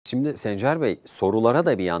Şimdi Sencer Bey, sorulara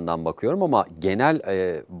da bir yandan bakıyorum ama genel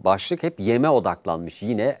başlık hep yeme odaklanmış.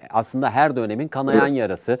 Yine aslında her dönemin kanayan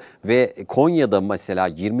yarası ve Konya'da mesela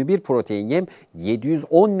 21 protein yem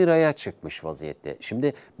 710 liraya çıkmış vaziyette.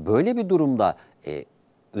 Şimdi böyle bir durumda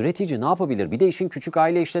üretici ne yapabilir? Bir de işin küçük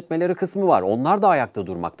aile işletmeleri kısmı var. Onlar da ayakta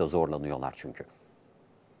durmakta zorlanıyorlar çünkü.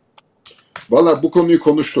 Valla bu konuyu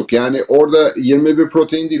konuştuk. Yani orada 21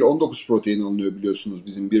 protein değil 19 protein alınıyor biliyorsunuz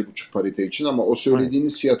bizim 1,5 parite için, ama o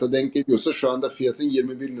söylediğiniz fiyata denk geliyorsa şu anda fiyatın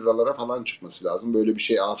 21 liralara falan çıkması lazım. Böyle bir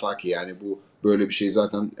şey afaki, yani bu böyle bir şey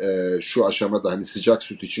zaten şu aşamada hani sıcak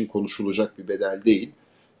süt için konuşulacak bir bedel değil.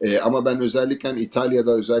 Ama ben özellikle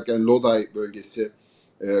İtalya'da, özellikle Lodi bölgesi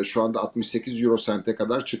şu anda 68 euro sente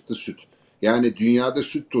kadar çıktı süt. Yani dünyada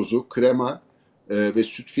süt tozu, krema ve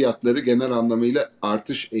süt fiyatları genel anlamıyla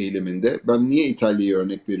artış eğiliminde. Ben niye İtalya'ya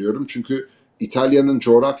örnek veriyorum? Çünkü İtalya'nın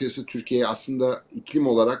coğrafyası Türkiye'ye aslında iklim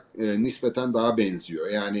olarak nispeten daha benziyor.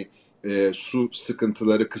 Yani su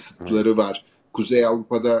sıkıntıları, kısıtları var. Kuzey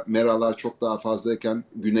Avrupa'da meralar çok daha fazlayken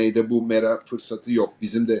güneyde bu mera fırsatı yok.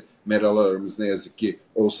 Bizim de meralarımız ne yazık ki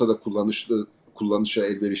olsa da kullanışa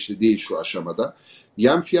elverişli değil şu aşamada.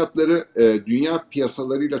 Yem fiyatları dünya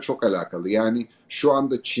piyasalarıyla çok alakalı. Yani şu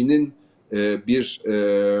anda Çin'in bir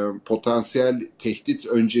potansiyel tehdit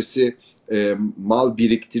öncesi mal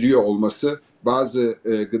biriktiriyor olması bazı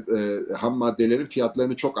ham maddelerin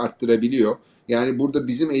fiyatlarını çok arttırabiliyor. Yani burada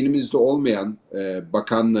bizim elimizde olmayan,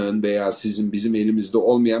 bakanlığın veya bizim elimizde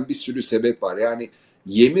olmayan bir sürü sebep var. Yani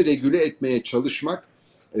yemi regüle etmeye çalışmak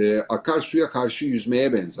akarsuya karşı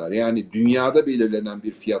yüzmeye benzer. Yani dünyada belirlenen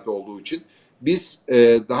bir fiyat olduğu için biz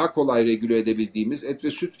daha kolay regüle edebildiğimiz et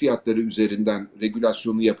ve süt fiyatları üzerinden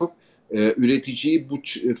regülasyonu yapıp üreticiyi bu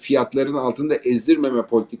fiyatların altında ezdirmeme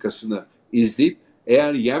politikasını izleyip,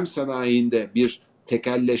 eğer yem sanayinde bir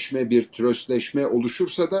tekelleşme, bir tröstleşme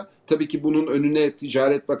oluşursa da tabii ki bunun önüne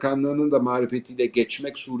Ticaret Bakanlığı'nın da marifetiyle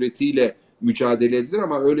geçmek suretiyle mücadele edilir,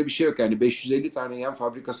 ama öyle bir şey yok. Yani 550 tane yem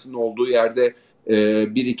fabrikasının olduğu yerde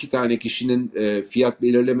bir iki tane kişinin fiyat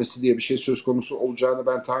belirlemesi diye bir şey söz konusu olacağını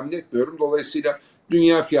ben tahmin etmiyorum. Dolayısıyla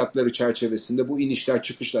dünya fiyatları çerçevesinde bu inişler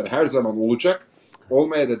çıkışlar her zaman olacak.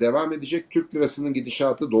 Olmaya da devam edecek. Türk lirasının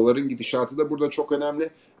gidişatı, doların gidişatı da burada çok önemli.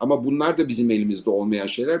 Ama bunlar da bizim elimizde olmayan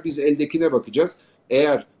şeyler. Biz eldekine bakacağız.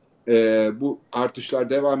 Eğer bu artışlar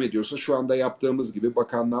devam ediyorsa şu anda yaptığımız gibi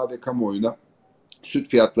bakanlığa ve kamuoyuna süt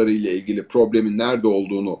fiyatları ile ilgili problemin nerede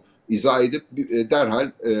olduğunu izah edip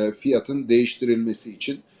derhal fiyatın değiştirilmesi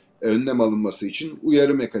için, önlem alınması için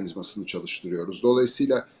uyarı mekanizmasını çalıştırıyoruz.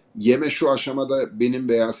 Dolayısıyla yeme şu aşamada benim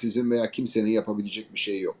veya sizin veya kimsenin yapabilecek bir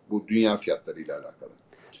şey yok. Bu dünya fiyatlarıyla alakalı.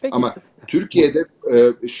 Peki, ama Türkiye'de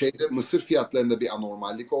mısır fiyatlarında bir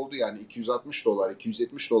anormallik oldu. Yani 260 dolar,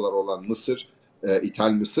 270 dolar olan mısır,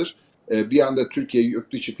 ithal mısır bir anda Türkiye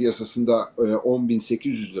yurt dışı piyasasında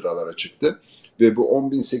 10.800 liralara çıktı. Ve bu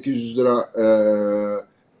 10.800 lira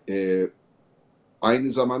aynı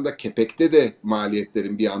zamanda kepekte de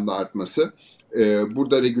maliyetlerin bir anda artması.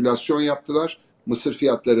 Burada regülasyon yaptılar. Mısır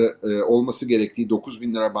fiyatları olması gerektiği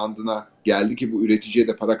 9.000 lira bandına geldi ki bu üreticiye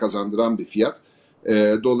de para kazandıran bir fiyat.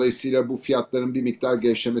 Dolayısıyla bu fiyatların bir miktar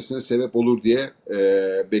gevşemesine sebep olur diye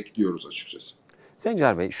bekliyoruz açıkçası.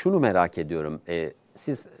 Sencer Bey, şunu merak ediyorum.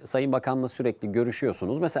 Siz Sayın Bakan'la sürekli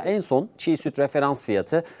görüşüyorsunuz. Mesela en son Çiğ Süt Referans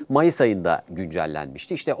Fiyatı Mayıs ayında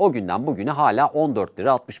güncellenmişti. İşte o günden bugüne hala 14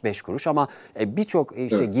 lira 65 kuruş ama birçok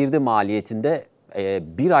girdi maliyetinde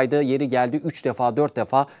bir ayda yeri geldi 3 defa 4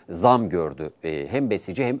 defa zam gördü. Hem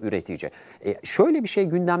besici hem üretici. Şöyle bir şey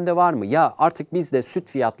gündemde var mı? Ya artık biz de süt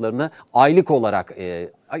fiyatlarını aylık olarak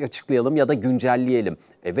açıklayalım ya da güncelleyelim.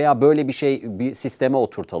 Veya böyle bir sisteme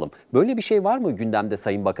oturtalım. Böyle bir şey var mı gündemde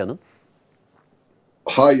Sayın Bakan'ın?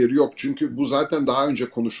 Hayır, yok, çünkü bu zaten daha önce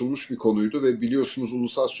konuşulmuş bir konuydu ve biliyorsunuz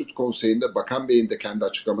Ulusal Süt Konseyi'nde Bakan Bey'in de kendi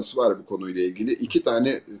açıklaması var bu konuyla ilgili. 2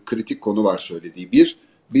 tane kritik konu var söylediği. Bir,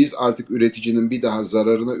 biz artık üreticinin bir daha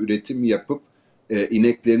zararına üretim yapıp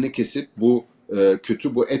ineklerini kesip bu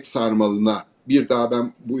kötü bu et sarmalına bir daha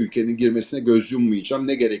ben bu ülkenin girmesine göz yummayacağım.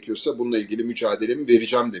 Ne gerekiyorsa bununla ilgili mücadelemi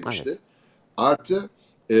vereceğim demişti. Evet. Artı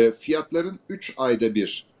fiyatların 3 ayda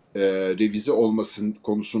bir revize olmasının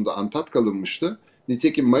konusunda antat kalınmıştı.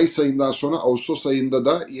 Nitekim Mayıs ayından sonra Ağustos ayında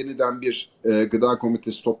da yeniden bir gıda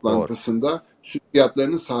komitesi toplantısında süt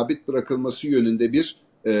fiyatlarının sabit bırakılması yönünde bir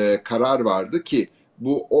karar vardı ki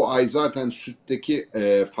bu o ay zaten sütteki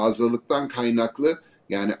fazlalıktan kaynaklı,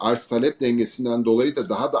 yani arz talep dengesinden dolayı da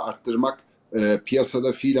daha da arttırmak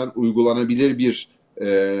piyasada fiilen uygulanabilir bir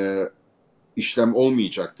işlem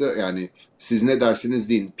olmayacaktı. Yani siz ne dersiniz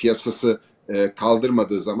deyin, piyasası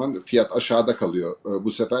kaldırmadığı zaman fiyat aşağıda kalıyor.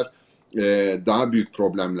 Bu sefer daha büyük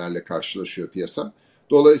problemlerle karşılaşıyor piyasa.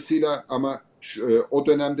 Dolayısıyla ama O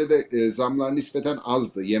dönemde de zamlar nispeten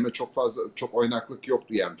azdı. Yeme çok oynaklık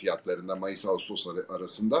yoktu yem fiyatlarında Mayıs-Ağustos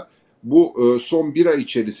arasında. Bu son bir ay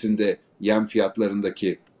içerisinde yem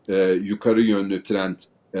fiyatlarındaki yukarı yönlü trend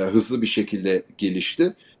hızlı bir şekilde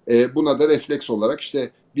gelişti. Buna da refleks olarak işte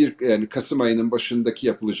yani Kasım ayının başındaki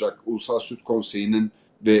yapılacak Ulusal Süt Konseyi'nin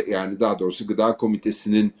ve yani daha doğrusu Gıda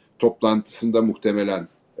Komitesi'nin toplantısında muhtemelen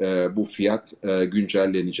bu fiyat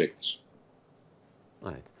güncellenecektir.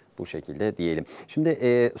 Evet, bu şekilde diyelim. Şimdi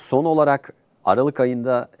son olarak Aralık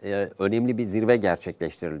ayında önemli bir zirve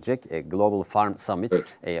gerçekleştirilecek. Global Farm Summit.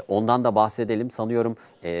 Evet. Ondan da bahsedelim. Sanıyorum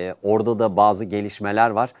orada da bazı gelişmeler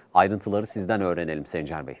var. Ayrıntıları sizden öğrenelim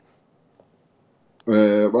Sencer Bey.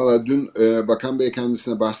 Valla dün Bakan Bey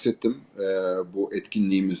kendisine bahsettim bu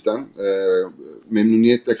etkinliğimizden.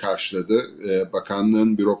 Memnuniyetle karşıladı.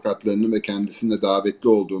 Bakanlığın bürokratlarının ve kendisinin de davetli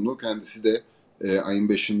olduğunu, kendisi de ayın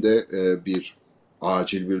 5'inde bir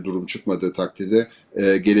acil bir durum çıkmadığı takdirde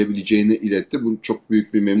gelebileceğini iletti. Bu çok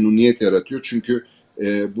büyük bir memnuniyet yaratıyor. Çünkü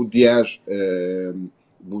bu diğer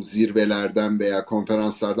bu zirvelerden veya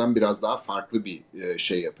konferanslardan biraz daha farklı bir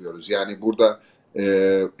şey yapıyoruz. Yani burada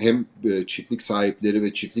hem çiftlik sahipleri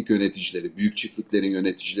ve çiftlik yöneticileri, büyük çiftliklerin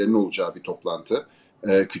yöneticilerinin olacağı bir toplantı.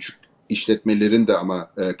 Küçük işletmelerin de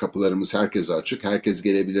ama kapılarımız herkese açık. Herkes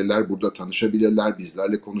gelebilirler, burada tanışabilirler,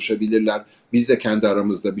 bizlerle konuşabilirler. Biz de kendi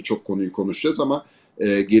aramızda birçok konuyu konuşacağız ama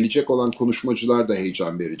gelecek olan konuşmacılar da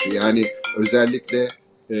heyecan verici. Yani özellikle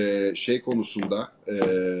şey konusunda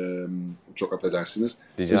çok affedersiniz.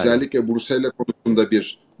 Özellikle Brusella konusunda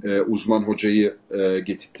bir uzman hocayı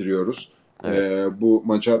getirtiyoruz. Evet. Bu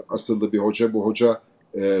Macar asıllı bir hoca. Bu hoca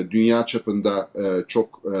dünya çapında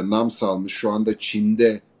çok nam salmış. Şu anda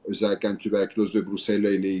Çin'de özellikle tüberküloz ve Brusella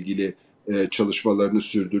ile ilgili çalışmalarını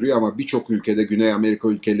sürdürüyor. Ama birçok ülkede, Güney Amerika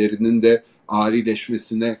ülkelerinin de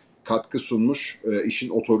arileşmesine katkı sunmuş işin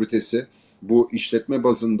otoritesi. Bu işletme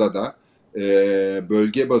bazında da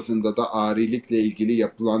bölge bazında da arilikle ilgili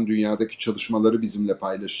yapılan dünyadaki çalışmaları bizimle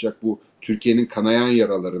paylaşacak. Bu Türkiye'nin kanayan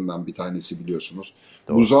yaralarından bir tanesi biliyorsunuz.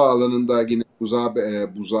 Doğru. Buzağı alanında yine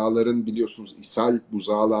buzağların biliyorsunuz ishal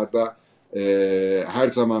buzağlarda her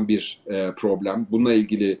zaman bir problem. Bununla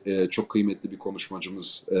ilgili çok kıymetli bir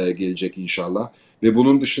konuşmacımız gelecek inşallah. Ve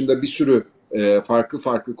bunun dışında bir sürü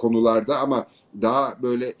farklı konularda ama daha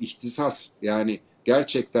böyle ihtisas yani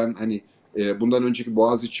gerçekten hani bundan önceki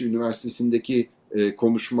Boğaziçi Üniversitesi'ndeki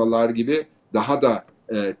konuşmalar gibi daha da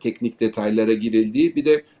teknik detaylara girildiği bir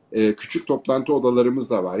de küçük toplantı odalarımız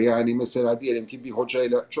da var. Yani mesela diyelim ki bir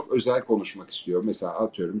hocayla çok özel konuşmak istiyor. Mesela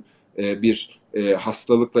atıyorum bir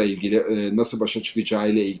hastalıkla ilgili nasıl başa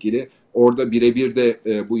çıkacağıyla ilgili orada birebir de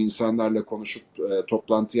bu insanlarla konuşup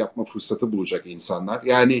toplantı yapma fırsatı bulacak insanlar.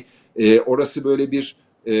 Yani orası böyle bir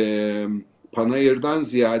panayırdan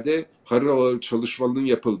ziyade harıl harıl çalışmaların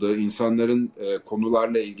yapıldığı, insanların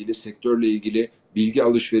konularla ilgili, sektörle ilgili bilgi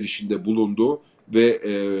alışverişinde bulunduğu ve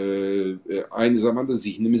aynı zamanda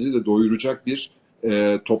zihnimizi de doyuracak bir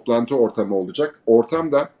toplantı ortamı olacak.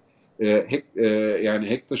 Ortamda yani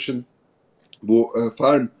Hektaş'ın bu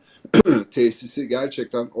farm tesisi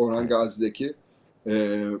gerçekten Orhan Gazi'deki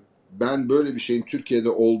ben böyle bir şeyin Türkiye'de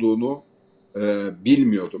olduğunu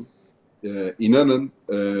bilmiyordum. İnanın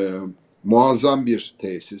muazzam bir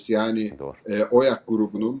tesis. Yani OYAK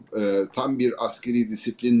grubunun tam bir askeri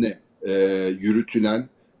disiplinle yürütülen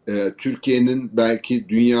Türkiye'nin belki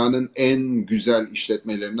dünyanın en güzel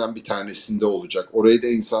işletmelerinden bir tanesinde olacak. Orayı da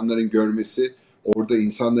insanların görmesi, orada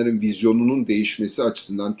insanların vizyonunun değişmesi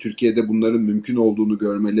açısından, Türkiye'de bunların mümkün olduğunu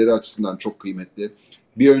görmeleri açısından çok kıymetli.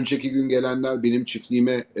 Bir önceki gün gelenler benim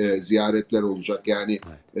çiftliğime ziyaretler olacak. Yani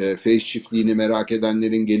Feyz çiftliğini merak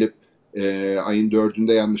edenlerin gelip ayın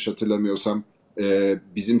 4'ünde yanlış hatırlamıyorsam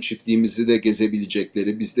bizim çiftliğimizi de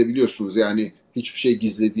gezebilecekleri. Biz de biliyorsunuz yani hiçbir şey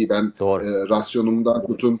gizli değil. Ben rasyonumdan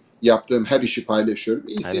tutun yaptığım her işi paylaşıyorum.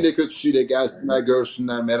 İyisiyle kötüsüyle gelsinler,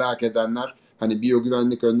 görsünler, merak edenler. Hani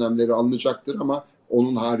biyogüvenlik önlemleri alınacaktır ama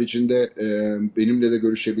onun haricinde benimle de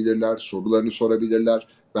görüşebilirler, sorularını sorabilirler.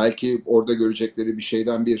 Belki orada görecekleri bir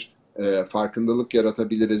şeyden bir farkındalık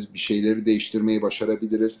yaratabiliriz, bir şeyleri değiştirmeyi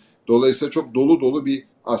başarabiliriz. Dolayısıyla çok dolu bir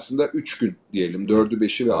aslında 3 gün diyelim. 4'ü,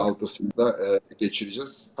 5'i ve 6'sını da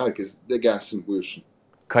geçireceğiz. Herkes de gelsin, buyursun.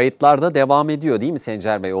 Kayıtlarda devam ediyor değil mi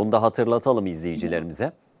Sencer Bey? Onu da hatırlatalım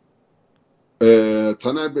izleyicilerimize.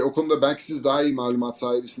 Taner Bey o konuda belki siz daha iyi malumat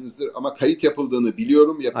sahibisinizdir ama kayıt yapıldığını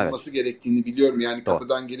biliyorum, yapılması gerektiğini biliyorum. Yani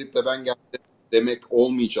kapıdan gelip de ben geldim demek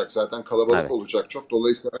olmayacak, zaten kalabalık olacak çok.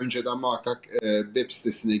 Dolayısıyla önceden muhakkak web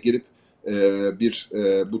sitesine girip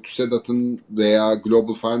bu TÜSEDAD'ın veya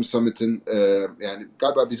Global Farm Summit'in yani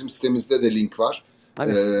galiba bizim sitemizde de link var.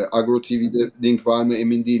 Evet. Agro TV'de link var mı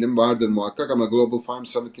emin değilim. Vardır muhakkak ama Global Farm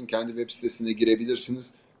Summit'in kendi web sitesine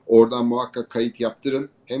girebilirsiniz. Oradan muhakkak kayıt yaptırın.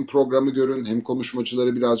 Hem programı görün hem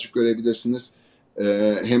konuşmacıları birazcık görebilirsiniz.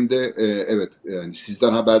 Hem de evet yani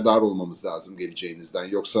sizden haberdar olmamız lazım geleceğinizden.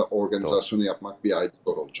 Yoksa organizasyonu yapmak bir ayrı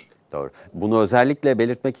zor olacak. Doğru. Bunu özellikle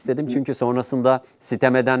belirtmek istedim çünkü sonrasında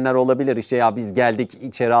sitem edenler olabilir. İşte ya biz geldik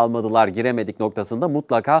içeri almadılar giremedik noktasında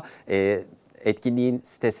mutlaka etkinliğin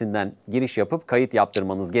sitesinden giriş yapıp kayıt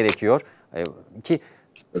yaptırmanız gerekiyor. Ki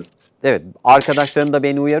evet, arkadaşlarım da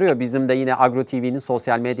beni uyarıyor. Bizim de yine Agro TV'nin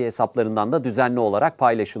sosyal medya hesaplarından da düzenli olarak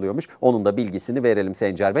paylaşılıyormuş. Onun da bilgisini verelim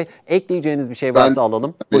Sencer Bey. Ekleyeceğiniz bir şey varsa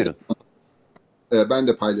alalım. Buyurun. Ben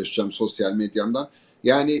de paylaşacağım sosyal medyamdan.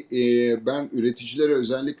 Yani ben üreticilere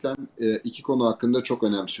özellikle iki konu hakkında çok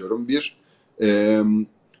önemsiyorum. Bir,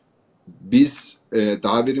 biz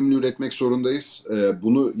daha verimli üretmek zorundayız.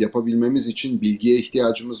 Bunu yapabilmemiz için bilgiye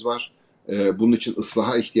ihtiyacımız var. Bunun için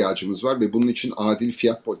ıslaha ihtiyacımız var ve bunun için adil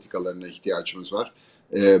fiyat politikalarına ihtiyacımız var.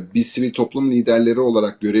 Biz sivil toplum liderleri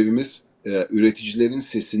olarak görevimiz üreticilerin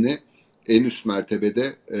sesini en üst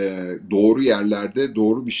mertebede doğru yerlerde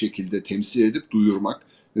doğru bir şekilde temsil edip duyurmak.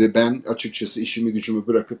 Ve ben açıkçası işimi gücümü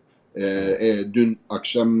bırakıp dün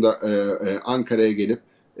akşam da Ankara'ya gelip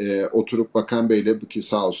oturup Bakan Bey'le ki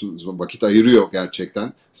sağ olsun vakit ayırıyor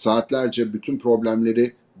gerçekten. Saatlerce bütün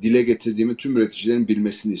problemleri dile getirdiğimi tüm üreticilerin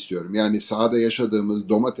bilmesini istiyorum. Yani sahada yaşadığımız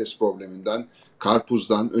domates probleminden,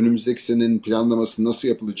 karpuzdan, önümüzdeki senenin planlaması nasıl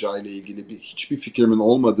yapılacağı ile ilgili hiçbir fikrimin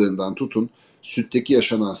olmadığından tutun, sütteki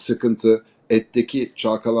yaşanan sıkıntı, etteki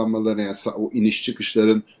çalkalanmaların, yani o iniş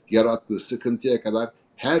çıkışların yarattığı sıkıntıya kadar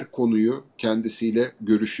her konuyu kendisiyle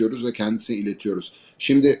görüşüyoruz ve kendisine iletiyoruz.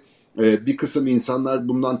 Şimdi bir kısım insanlar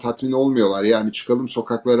bundan tatmin olmuyorlar. Yani çıkalım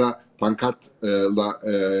sokaklara pankartla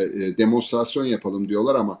demonstrasyon yapalım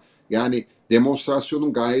diyorlar ama yani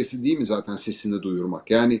demonstrasyonun gayesi değil mi zaten sesini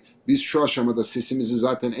duyurmak? Yani biz şu aşamada sesimizi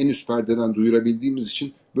zaten en üst perdeden duyurabildiğimiz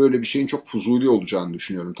için böyle bir şeyin çok fuzuli olacağını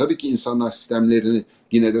düşünüyorum. Tabii ki insanlar sistemlerini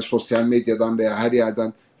yine de sosyal medyadan veya her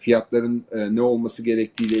yerden fiyatların ne olması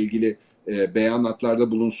gerektiğiyle ilgili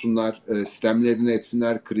beyanatlarda bulunsunlar, sistemlerini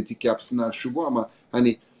etsinler, kritik yapsınlar şu bu ama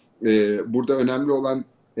hani burada önemli olan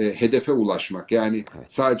hedefe ulaşmak. Yani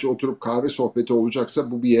sadece oturup kahve sohbeti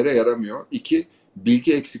olacaksa bu bir yere yaramıyor. İki,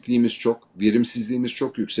 bilgi eksikliğimiz çok, verimsizliğimiz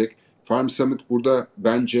çok yüksek. Farm Summit burada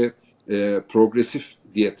bence progresif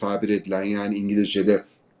diye tabir edilen yani İngilizce'de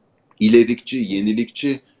ilerikçi,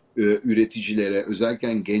 yenilikçi üreticilere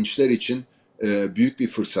özellikle gençler için büyük bir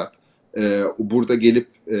fırsat. Burada gelip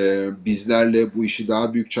bizlerle bu işi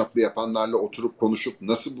daha büyük çaplı yapanlarla oturup konuşup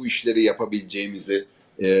nasıl bu işleri yapabileceğimizi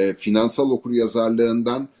finansal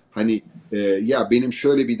okuryazarlığından hani ya benim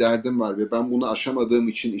şöyle bir derdim var ve ben bunu aşamadığım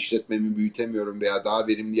için işletmemi büyütemiyorum veya daha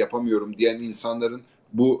verimli yapamıyorum diyen insanların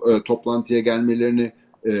bu toplantıya gelmelerini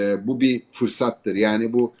bu bir fırsattır.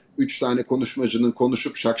 Yani bu 3 tane konuşmacının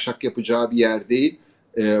konuşup şak şak yapacağı bir yer değil.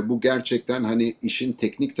 Bu gerçekten hani işin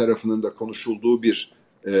teknik tarafının da konuşulduğu bir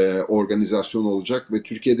organizasyon olacak ve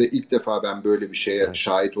Türkiye'de ilk defa ben böyle bir şeye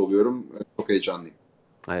şahit oluyorum. Çok heyecanlıyım.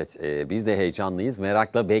 Evet, biz de heyecanlıyız.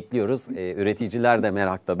 Merakla bekliyoruz. Üreticiler de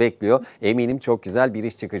merakla bekliyor. Eminim çok güzel bir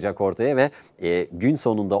iş çıkacak ortaya ve gün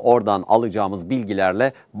sonunda oradan alacağımız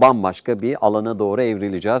bilgilerle bambaşka bir alana doğru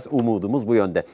evrileceğiz. Umudumuz bu yönde.